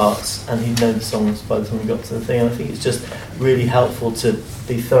all the parts, and he'd know the songs by the time we got to the thing. And I think it's just really helpful to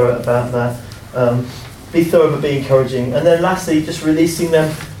be thorough about that. Be thorough but be encouraging. And then lastly, just releasing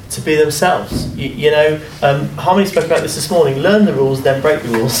them to be themselves. Harmony spoke about this morning. Learn the rules, then break the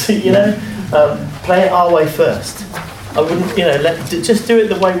rules. Play it our way first. I wouldn't, just do it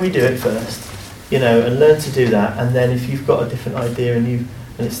the way we do it first. And learn to do that. And then if you've got a different idea and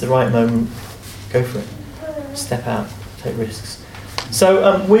it's the right moment, go for it. Step out, take risks. So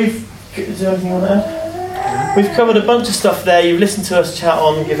is there anything on there? We've covered a bunch of stuff there. You've listened to us chat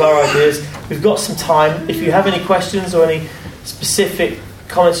on, give our ideas. We've got some time. If you have any questions or any specific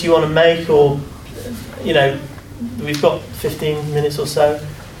comments you want to make, or we've got 15 minutes or so,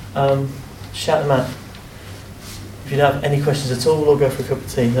 shout them out. If you don't have any questions at all, we'll all go for a cup of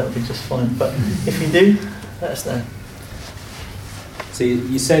tea. That would be just fine. But if you do, let us know. So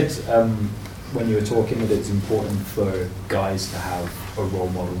you said when you were talking that it's important for guys to have a role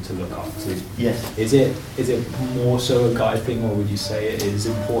model to look up to. Yes. Is it more so a guy thing, or would you say it is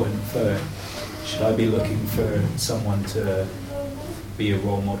important should I be looking for someone to be a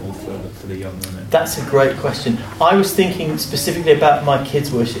role model for the young women? That's a great question. I was thinking specifically about my kids'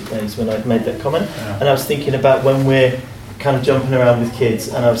 worship days when I made that comment, and I was thinking about when we're kind of jumping around with kids,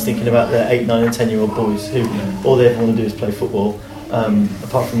 and I was thinking about the 8, 9 and 10-year-old boys who all they ever want to do is play football,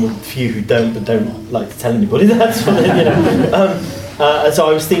 apart from the few who don't like to tell anybody. That's what and so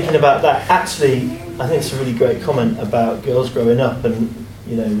I was thinking about that. Actually, I think it's a really great comment about girls growing up and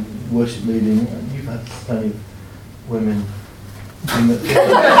worship leading. You've had plenty of women. That's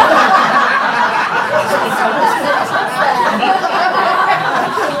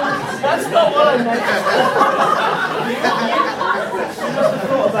not what I meant. You must have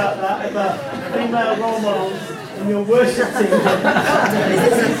thought about that, about female role models in your worship team.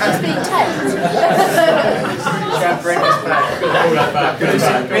 It's being taped. Try to bring us back. There's a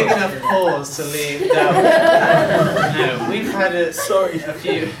big enough pause to leave that. No, we've had a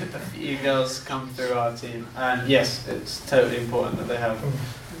few girls come through our team, and yes, it's totally important that they have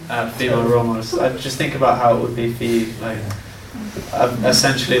female role models. I just think about how it would be for you. Like,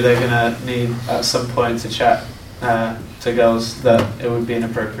 essentially, they're going to need at some point to chat to girls that it would be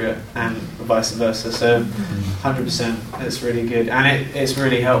inappropriate, and vice versa. So, 100%, it's really good, and it's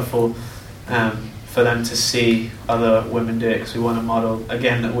really helpful for them to see other women do it, because we want to model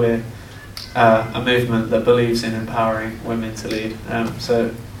again that we're a movement that believes in empowering women to lead.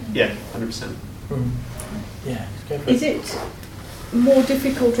 So, yeah, 100%. Yeah. Is it more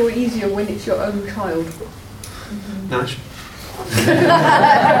difficult or easier when it's your own child? Nash?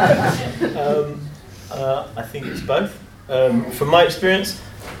 I think it's both. From my experience,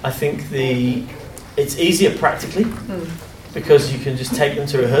 I think it's easier practically because you can just take them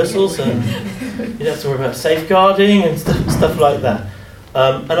to rehearsals and you don't have to worry about safeguarding and stuff like that.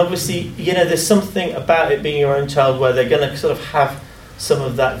 And obviously, there's something about it being your own child where they're going to sort of have some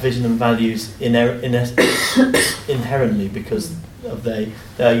of that vision and values inherently because of they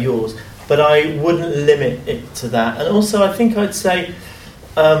are yours. But I wouldn't limit it to that. And also, I think I'd say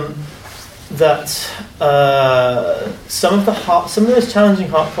that some of those challenging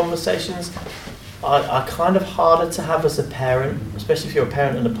heart conversations are kind of harder to have as a parent, especially if you're a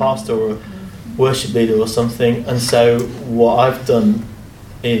parent and a pastor or a worship leader or something. And so what I've done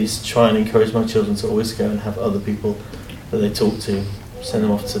is try and encourage my children to always go and have other people that they talk to, send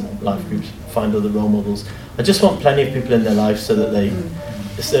them off to life groups, find other role models. I just want plenty of people in their life so that they...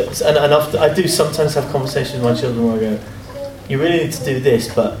 And I do sometimes have conversations with my children where I go, you really need to do this,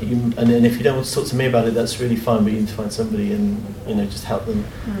 but and if you don't want to talk to me about it, that's really fine, but you need to find somebody and just help them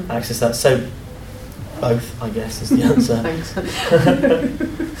access that. So both, I guess, is the answer. Thanks.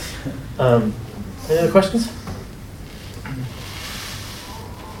 Any other questions?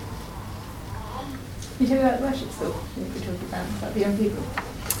 You talking about worship school? If you're talking about the young people.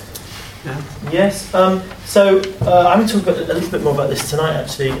 Yeah. Yes. So I'm going to talk a little bit more about this tonight,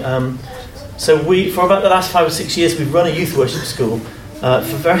 actually. So for about the last 5 or 6 years, we've run a youth worship school. For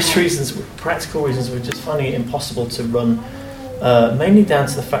various reasons, practical reasons, we're just finding it impossible to run, mainly down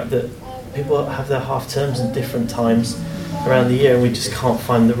to the fact that people have their half terms at different times around the year, and we just can't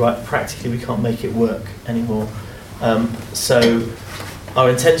find practically we can't make it work anymore. So our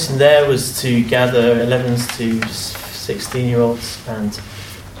intention there was to gather 11s to 16-year-olds and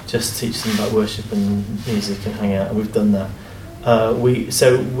just teach them about worship and music and hang out, and we've done that. I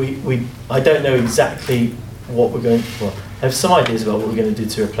don't know exactly what we're going for. I have some ideas about what we're going to do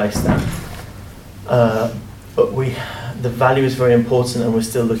to replace that. But the value is very important, and we're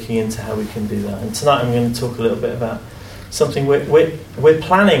still looking into how we can do that. And tonight I'm going to talk a little bit about something we're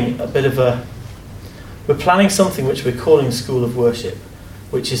planning we're planning something which we're calling School of Worship,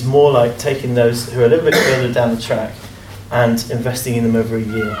 which is more like taking those who are a little bit further down the track and investing in them over a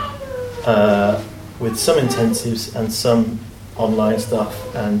year, with some intensives and some online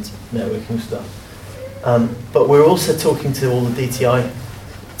stuff and networking stuff. But we're also talking to all the DTI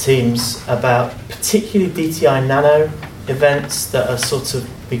teams about particularly DTI Nano events that are sort of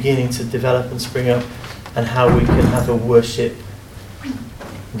beginning to develop and spring up, and how we can have a worship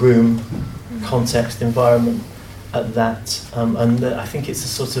room context environment at that. And I think it's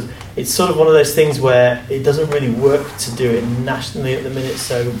sort of one of those things where it doesn't really work to do it nationally at the minute,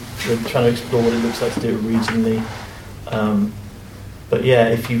 so we're trying to explore what it looks like to do it regionally. But yeah,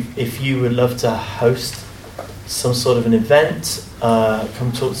 if you would love to host some sort of an event,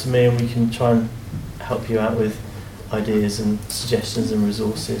 come talk to me and we can try and help you out with ideas and suggestions and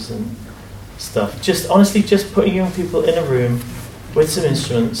resources and stuff. Just honestly, just putting young people in a room with some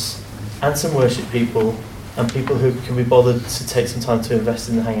instruments and some worship people and people who can be bothered to take some time to invest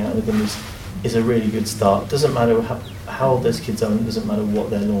in and hang out with them is a really good start. It doesn't matter how old those kids are, it doesn't matter what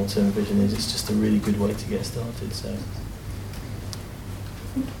their long-term vision is, it's just a really good way to get started. So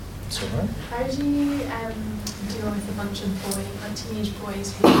it's all right. How do you deal with a bunch of teenage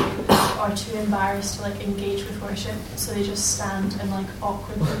boys who are too embarrassed to engage with worship, so they just stand and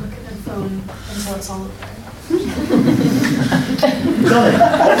awkwardly look at their phone until it's all over?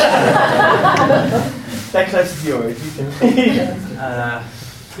 That close to yours, you can.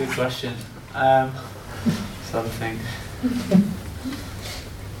 Good question. Sort of thing.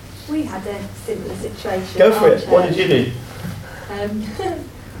 We had a similar situation. Go for it. What did you do?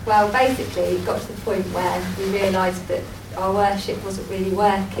 Well, basically, it got to the point where we realised that our worship wasn't really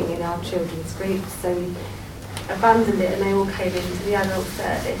working in our children's groups, so we abandoned it and they all came into the adult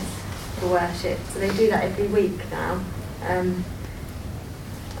service for worship. So they do that every week now.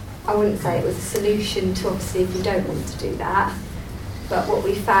 I wouldn't say it was a solution to obviously if you don't want to do that, but what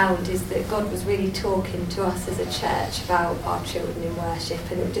we found is that God was really talking to us as a church about our children in worship,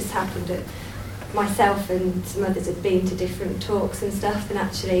 and it just happened that myself and some others had been to different talks and stuff, and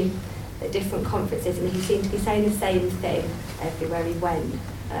actually at different conferences, and he seemed to be saying the same thing everywhere he went,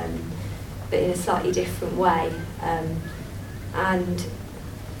 but in a slightly different way. And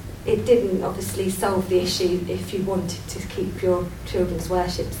it didn't obviously solve the issue if you wanted to keep your children's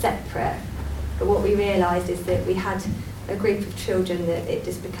worship separate, but what we realised is that we had a group of children that it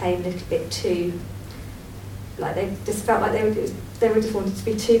just became a little bit too, they just felt like they were just wanted to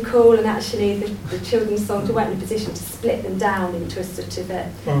be too cool, and actually the children's songs weren't in a position to split them down into a sort of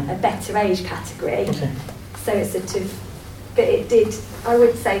a better age category. Okay. So it's sort of, but it did, I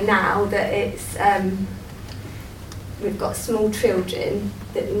would say now that it's, we've got small children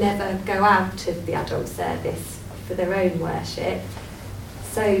that never go out of the adult service for their own worship.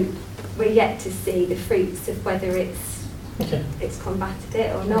 So we're yet to see the fruits of whether it's combated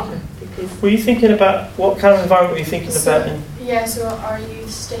it or not. Okay. Because were you thinking about, what kind of environment were you thinking about? Yeah, so our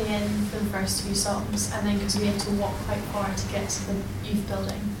youth stay in for the first few songs, and then because we have to walk quite far to get to the youth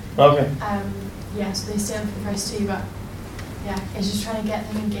building. Okay. Yeah, so they stay in for the first two, but yeah, it's just trying to get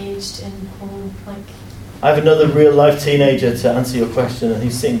them engaged in whole I have another real life teenager to answer your question, and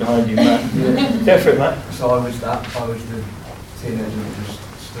he's sitting behind you, Matt. Go for it, Matt. So I was the teenager that just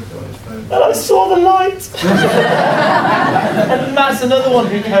stood on his phone. And I saw the light! And Matt's another one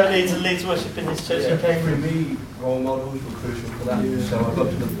who co-leads and leads worship in his church. For me, role models were crucial for that. Yeah. So I got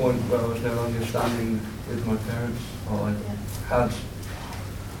to the point where I was no longer standing with my parents. I had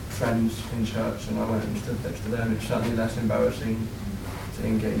friends in church and I went and stood next to them. It's certainly less embarrassing to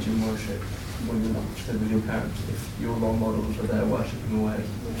engage in worship when you're not stood with your parents. If your role models are there worshipping away,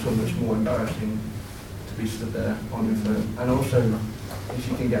 it's so much more embarrassing to be stood there on your phone. And also, if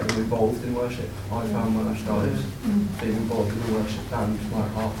you can get them involved in worship, I found when I started being involved in the worship band, my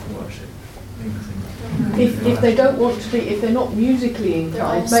heart for worship increased. If they don't want to be, if they're not musically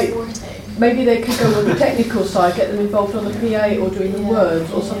inclined, maybe they could go on the technical side, get them involved on the PA or doing the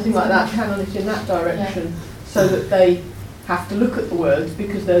words or something like that, channel it in that direction, so that they have to look at the words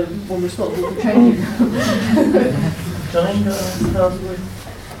because they're the one responsible for changing them.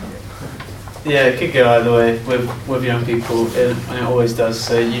 Yeah, it could go either way with young people, and it always does.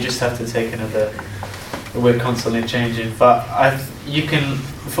 So you just have to take another. We're constantly changing, but you can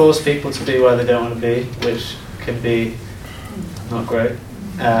force people to be where they don't want to be, which can be not great.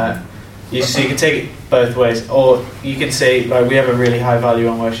 So you can take it both ways, or you can say we have a really high value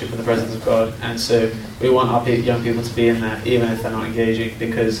on worship in the presence of God, and so we want our young people to be in there, even if they're not engaging,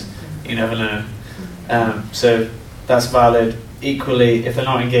 because you never know. So that's valid. Equally, if they're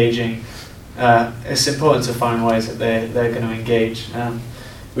not engaging, it's important to find ways that they're going to engage.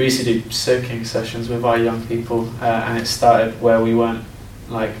 We used to do soaking sessions with our young people, and it started where we weren't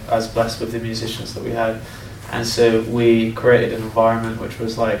like as blessed with the musicians that we had, and so we created an environment which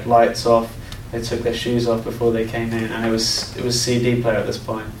was like lights off. They took their shoes off before they came in, and it was CD player at this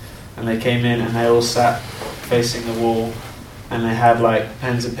point, and they came in and they all sat facing the wall, and they had like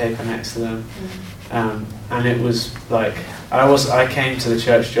pens and paper next to them, and it was like I came to the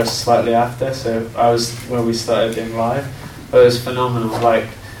church just slightly after, so I was where we started doing live, but it was phenomenal, like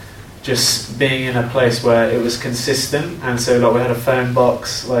just being in a place where it was consistent, and so like we had a phone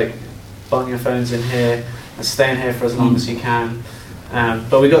box, like bung your phones in here and stay in here for as long as you can.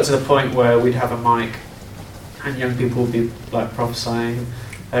 But we got to the point where we'd have a mic and young people would be like prophesying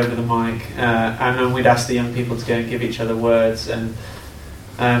over the mic, and then we'd ask the young people to go and give each other words, and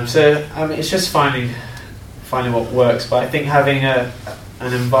so I mean it's just finding what works. But I think having an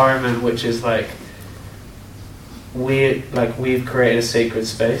environment which is like we've created a sacred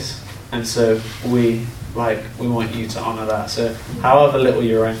space, and so we want you to honour that. So however little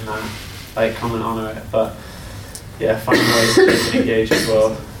you're in that, like come and honour it. But yeah, find ways to engage as well.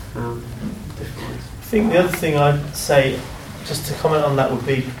 Different ways. I think the other thing I'd say, just to comment on that, would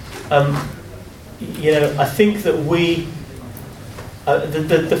be, I think that we,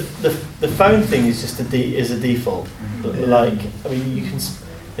 the phone thing is just a default. Like, I mean, you can,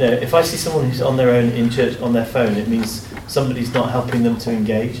 if I see someone who's on their own in church on their phone, it means somebody's not helping them to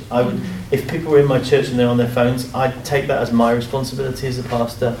engage. I would, if people were in my church and they're on their phones, I'd take that as my responsibility as a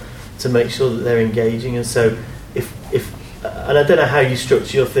pastor to make sure that they're engaging. And so, and I don't know how you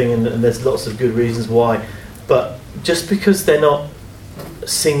structure your thing, and there's lots of good reasons why, but just because they're not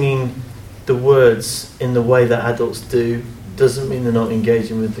singing the words in the way that adults do doesn't mean they're not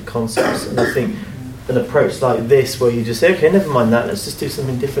engaging with the concepts. And I think an approach like this, where you just say, okay, never mind that, let's just do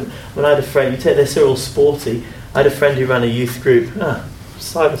something different. When I had a friend, you take this, they're all sporty. I had a friend who ran a youth group,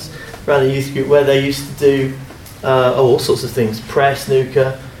 Silas ran a youth group where they used to do all sorts of things, prayer,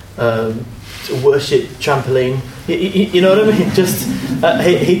 snooker, worship, trampoline. You know what I mean? Just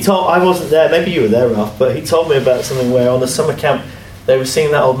he told, I wasn't there, maybe you were there, Ralph, but he told me about something where on the summer camp they were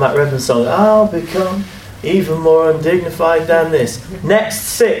singing that old Matt Redman song, I'll become even more undignified than this. Next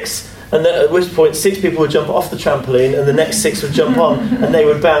 6. And then at which point 6 people would jump off the trampoline and the next 6 would jump on and they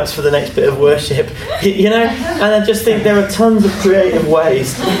would bounce for the next bit of worship. And I just think there are tons of creative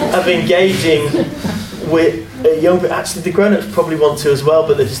ways of engaging with young people. Actually, the grown-ups probably want to as well,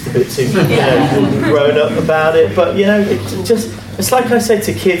 but they're just a bit too grown up about it. But it's like I say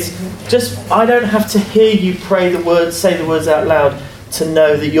to kids, I don't have to hear you pray the words, say the words out loud to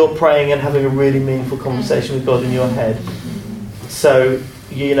know that you're praying and having a really meaningful conversation with God in your head. So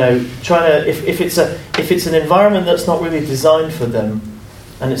trying to if it's an environment that's not really designed for them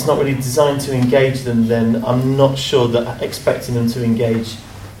and it's not really designed to engage them, then I'm not sure that expecting them to engage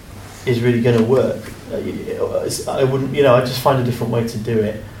is really going to work. I wouldn't, I just find a different way to do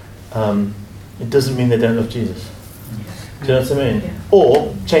it. It doesn't mean they don't love Jesus. Do you know what I mean? Yeah.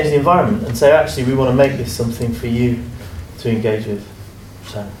 Or change the environment and say, actually, we want to make this something for you to engage with.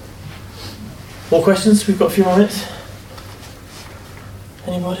 So, more questions? We've got a few more minutes.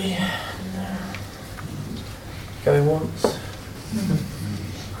 Anybody? No. Going once?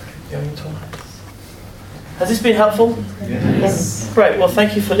 Going twice? Has this been helpful? Yes. Great, well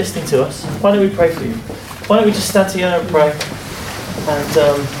thank you for listening to us. Why don't we pray for you? Why don't we just stand together and pray? And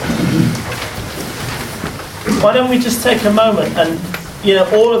why don't we just take a moment and,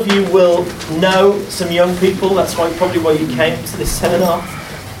 all of you will know some young people, that's probably why you came to this seminar.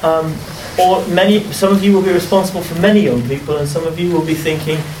 Some of you will be responsible for many young people, and some of you will be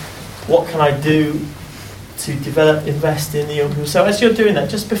thinking, what can I do to invest in the young people? So as you're doing that,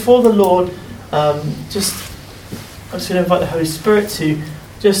 just before the Lord, I'm just going to invite the Holy Spirit to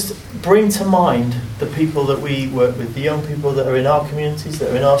just bring to mind the people that we work with, the young people that are in our communities, that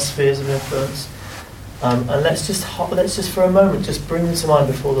are in our spheres of influence. And let's just for a moment, just bring them to mind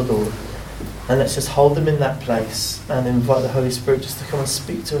before the Lord. And let's just hold them in that place and invite the Holy Spirit just to come and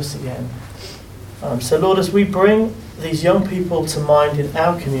speak to us again. So Lord, as we bring these young people to mind in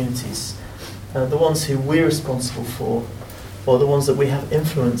our communities, the ones who we're responsible for, or the ones that we have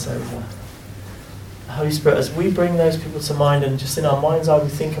influence over, Holy Spirit, as we bring those people to mind and just in our mind's eye we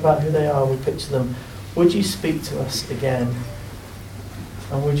think about who they are, we picture them, would you speak to us again?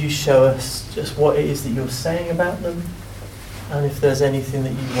 And would you show us just what it is that you're saying about them? And if there's anything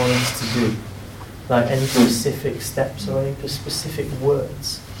that you want us to do, like any specific steps or any specific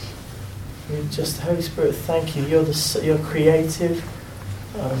words. Just, Holy Spirit, thank you. You're creative,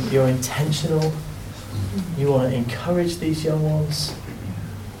 you're intentional, you want to encourage these young ones,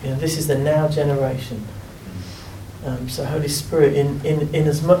 This is the now generation. So Holy Spirit, in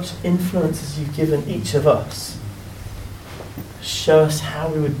as much influence as you've given each of us, show us how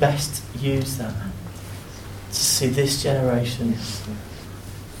we would best use that to see this generation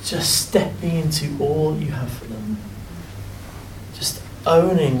just stepping into all you have for them. Just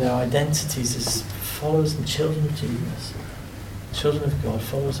owning their identities as followers and children of Jesus. Children of God,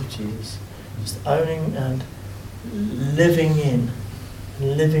 followers of Jesus. Just owning and living in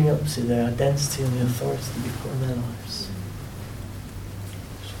and living up to their identity and the authority that you put in their lives.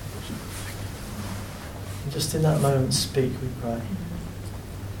 And just in that moment, speak, we pray.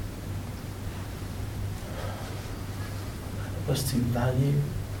 Help us to value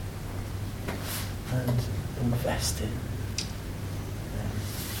and invest in.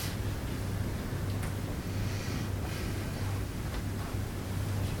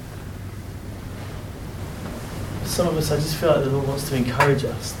 Some of us, I just feel like the Lord wants to encourage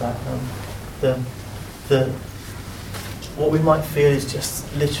us that what we might feel is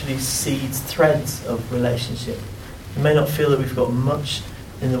just literally seeds, threads of relationship. We may not feel that we've got much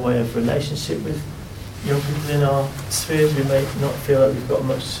in the way of relationship with young people in our spheres. We may not feel like we've got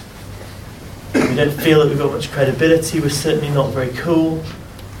much. We don't feel that we've got much credibility. We're certainly not very cool.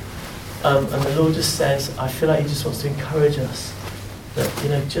 And the Lord just says, I feel like He just wants to encourage us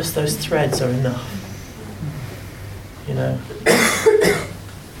that just those threads are enough.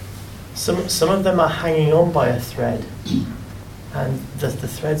 Some of them are hanging on by a thread, and the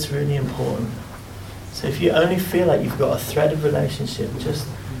thread's really important. So if you only feel like you've got a thread of relationship,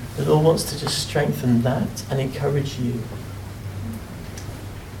 the Lord wants to just strengthen that and encourage you.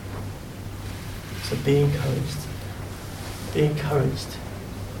 So be encouraged. Be encouraged.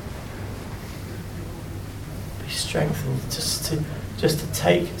 Be strengthened. Just to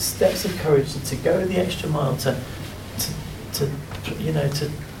take steps of courage, to go the extra mile, to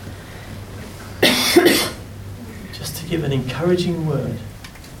just to give an encouraging word,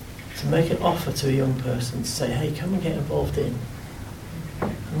 to make an offer to a young person, to say, hey, come and get involved in.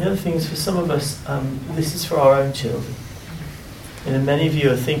 And the other thing is, for some of us, this is for our own children. Many of you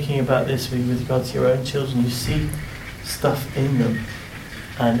are thinking about this with regard to your own children. You see stuff in them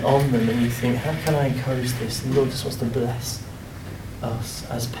and on them, and you think, how can I encourage this? And the Lord just wants to bless us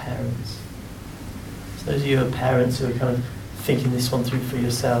as parents. So those of you who are parents who are kind of thinking this one through for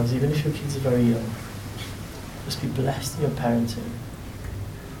yourselves, even if your kids are very young, just be blessed in your parenting.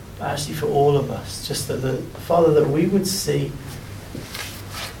 But actually for all of us, just that Father, that we would see,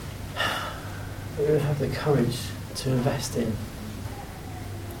 that we would have the courage to invest in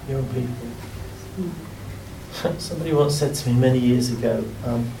young people. Somebody once said to me many years ago,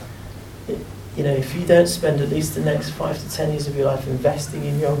 if you don't spend at least the next 5 to 10 years of your life investing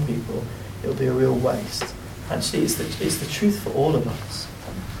in young people, it'll be a real waste. Actually, it's the truth for all of us.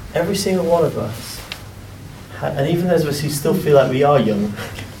 Every single one of us, and even those of us who still feel like we are young,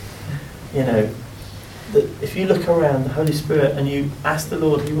 that if you look around the Holy Spirit and you ask the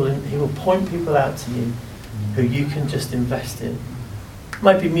Lord, He will point people out to you who you can just invest in. It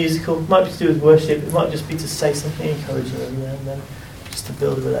might be musical, it might be to do with worship, it might just be to say something encouraging and then just to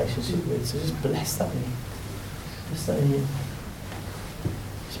build a relationship with. So just bless that in you. Bless that in you.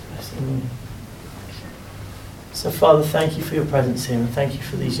 Just bless that in you. So Father, thank you for your presence here, and thank you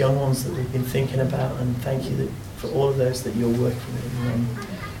for these young ones that we've been thinking about, and thank you for all of those that you're working with.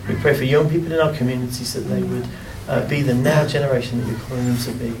 We pray for young people in our communities that they would be the now generation that you're calling them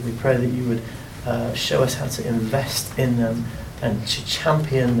to be. We pray that you would show us how to invest in them and to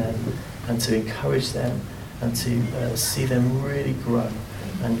champion them and to encourage them and to see them really grow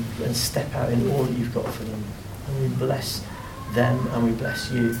and step out in all that you've got for them. And we bless them and we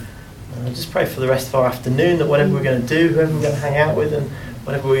bless you. And I just pray for the rest of our afternoon that whatever we're going to do, whoever we're going to hang out with, and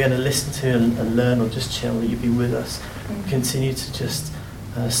whatever we're going to listen to and learn or just chill, that you be with us. Continue to just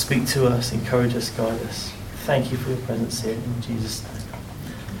speak to us, encourage us, guide us. Thank you for your presence here in Jesus' name.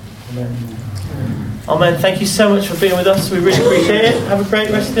 Amen. Amen. Thank you so much for being with us. We really appreciate it. Have a great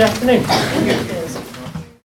rest of the afternoon.